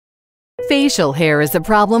Facial hair is a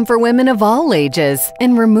problem for women of all ages,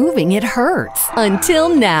 and removing it hurts. Until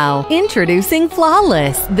now, introducing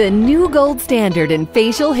Flawless, the new gold standard in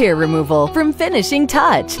facial hair removal from Finishing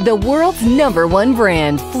Touch, the world's #1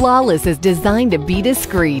 brand. Flawless is designed to be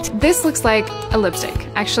discreet. This looks like a lipstick,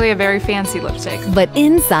 actually a very fancy lipstick. But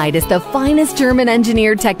inside is the finest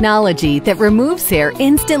German-engineered technology that removes hair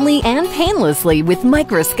instantly and painlessly with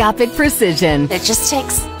microscopic precision. It just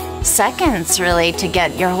takes seconds, really, to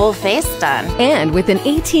get your whole face done. And with an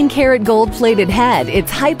 18-karat gold-plated head,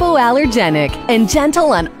 it's hypoallergenic and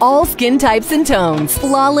gentle on all skin types and tones.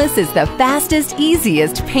 Flawless is the fastest,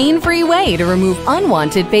 easiest, pain-free way to remove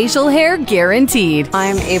unwanted facial hair, guaranteed.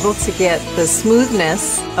 I'm able to get the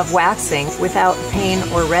smoothness of waxing without pain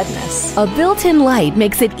or redness. A built-in light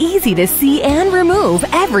makes it easy to see and remove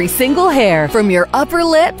every single hair from your upper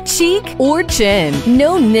lip, cheek, or chin.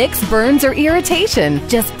 No nicks, burns, or irritation.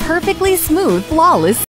 Just perfectly smooth, flawless